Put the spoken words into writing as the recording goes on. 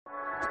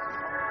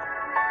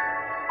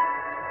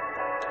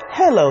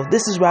Hello,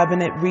 this is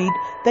Robinette Reed.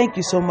 Thank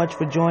you so much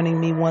for joining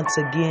me once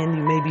again.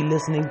 You may be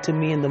listening to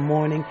me in the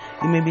morning.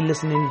 You may be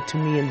listening to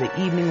me in the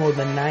evening or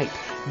the night.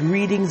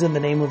 Greetings in the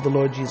name of the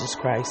Lord Jesus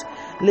Christ.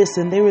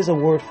 Listen, there is a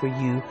word for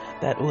you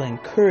that will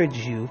encourage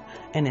you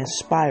and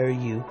inspire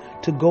you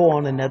to go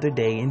on another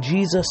day in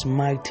Jesus'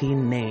 mighty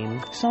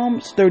name.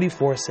 Psalms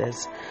 34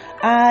 says,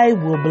 I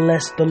will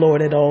bless the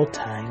Lord at all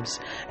times,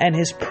 and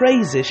his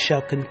praises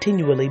shall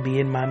continually be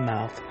in my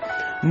mouth.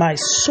 My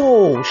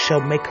soul shall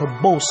make her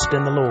boast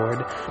in the Lord.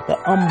 The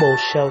humble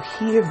shall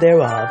hear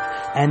thereof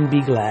and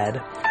be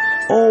glad.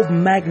 Oh,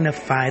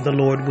 magnify the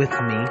Lord with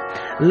me.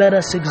 Let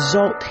us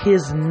exalt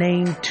his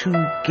name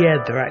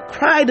together. I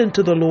cried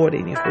unto the Lord,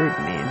 and he heard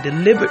me and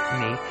delivered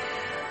me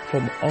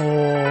from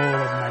all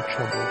of my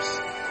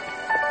troubles.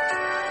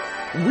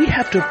 We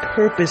have to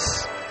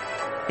purpose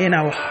in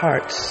our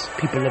hearts,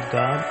 people of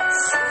God,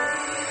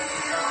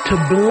 to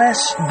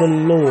bless the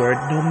Lord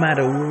no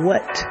matter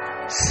what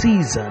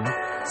season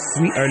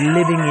we are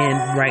living in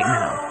right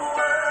now.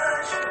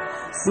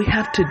 We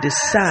have to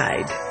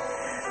decide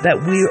that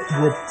we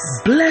will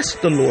bless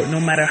the Lord no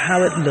matter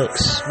how it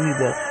looks. We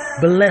will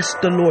bless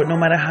the Lord no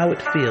matter how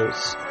it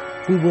feels.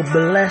 We will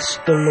bless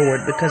the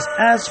Lord because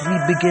as we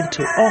begin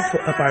to offer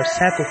up our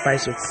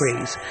sacrifice of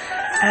praise,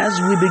 as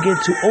we begin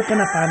to open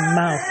up our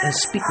mouth and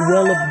speak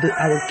well of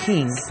our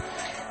King,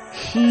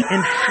 he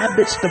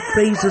inhabits the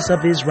praises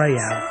of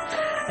Israel,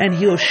 and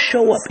he'll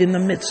show up in the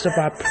midst of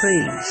our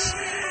praise.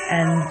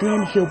 And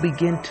then he'll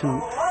begin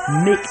to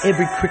make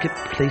every crooked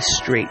place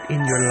straight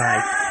in your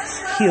life.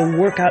 He'll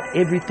work out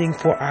everything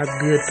for our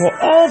good. For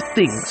all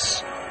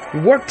things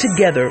work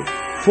together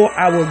for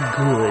our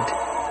good.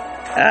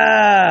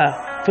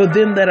 For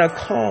them that are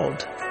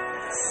called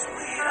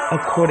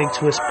according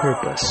to his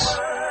purpose.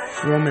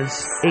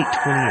 Romans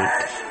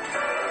 8:28.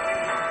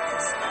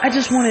 I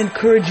just want to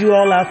encourage you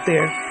all out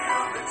there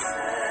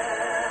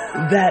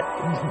that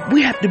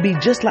we have to be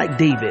just like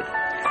David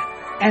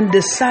and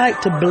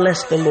decide to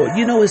bless the Lord.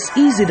 You know, it's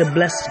easy to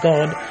bless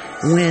God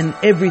when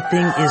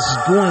everything is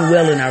going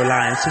well in our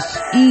lives. It's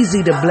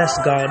easy to bless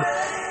God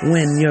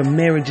when your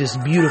marriage is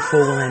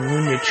beautiful and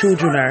when your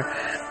children are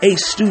A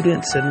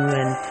students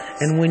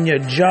and when your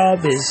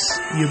job is,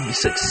 you're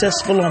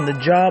successful on the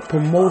job,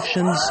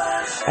 promotions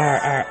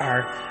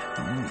are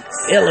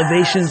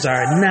elevations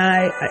are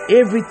nigh,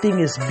 everything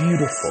is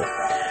beautiful.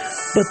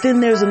 But then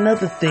there's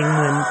another thing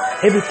when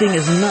everything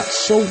is not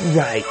so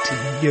right.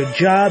 Your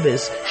job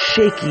is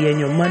shaky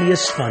and your money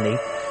is funny.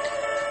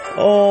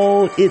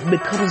 Oh, it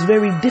becomes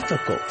very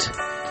difficult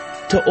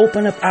to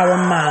open up our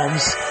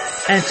mouths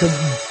and to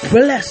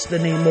bless the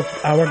name of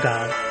our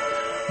God.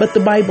 But the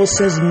Bible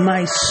says,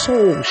 my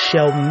soul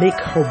shall make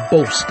her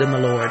boast in the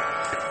Lord.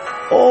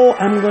 Oh,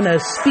 I'm going to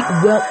speak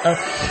well of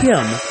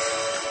him.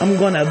 I'm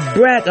going to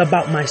brag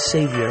about my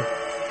Savior.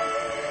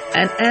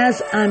 And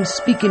as I'm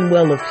speaking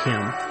well of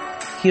him,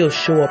 he'll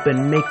show up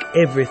and make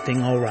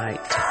everything all right.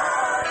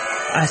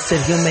 I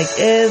said he'll make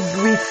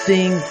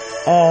everything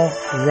all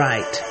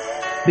right.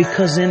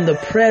 Because in the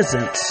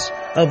presence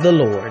of the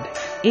Lord,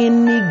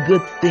 any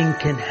good thing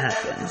can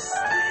happen.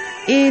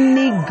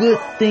 Any good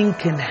thing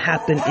can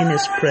happen in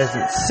his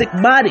presence. Sick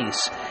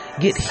bodies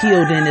get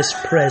healed in his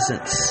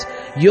presence.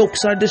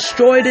 Yokes are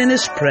destroyed in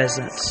his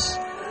presence.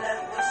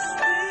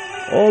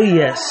 Oh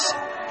yes.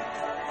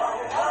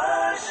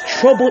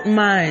 Troubled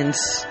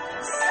minds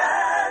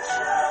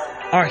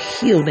are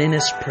healed in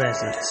his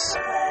presence.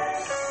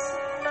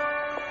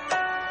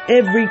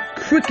 Every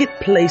crooked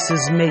place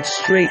is made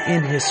straight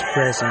in his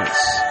presence.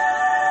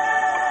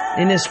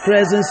 In his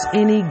presence,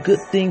 any good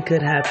thing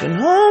could happen.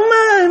 Oh my.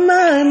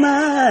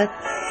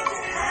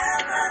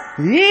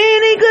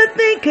 Any good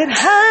thing could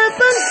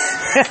happen.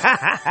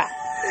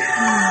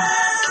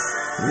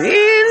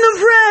 In the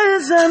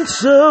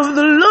presence of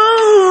the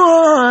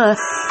Lord,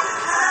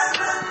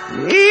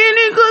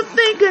 any good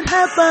thing could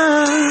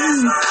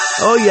happen.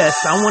 Oh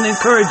yes, I want to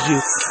encourage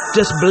you.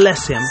 Just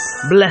bless him,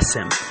 bless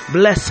him,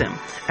 bless him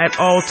at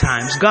all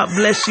times. God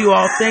bless you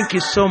all. Thank you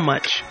so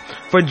much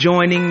for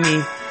joining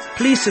me.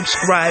 Please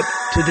subscribe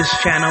to this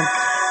channel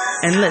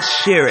and let's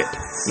share it.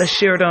 Let's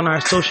share it on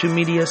our social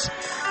medias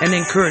and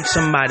encourage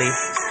somebody.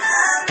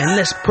 And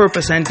let's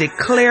purpose and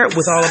declare it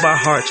with all of our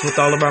hearts, with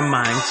all of our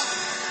minds,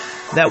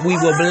 that we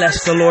will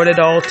bless the Lord at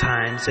all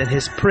times, and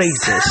his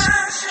praises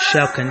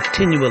shall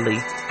continually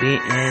be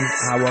in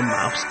our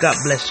mouths. God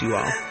bless you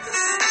all.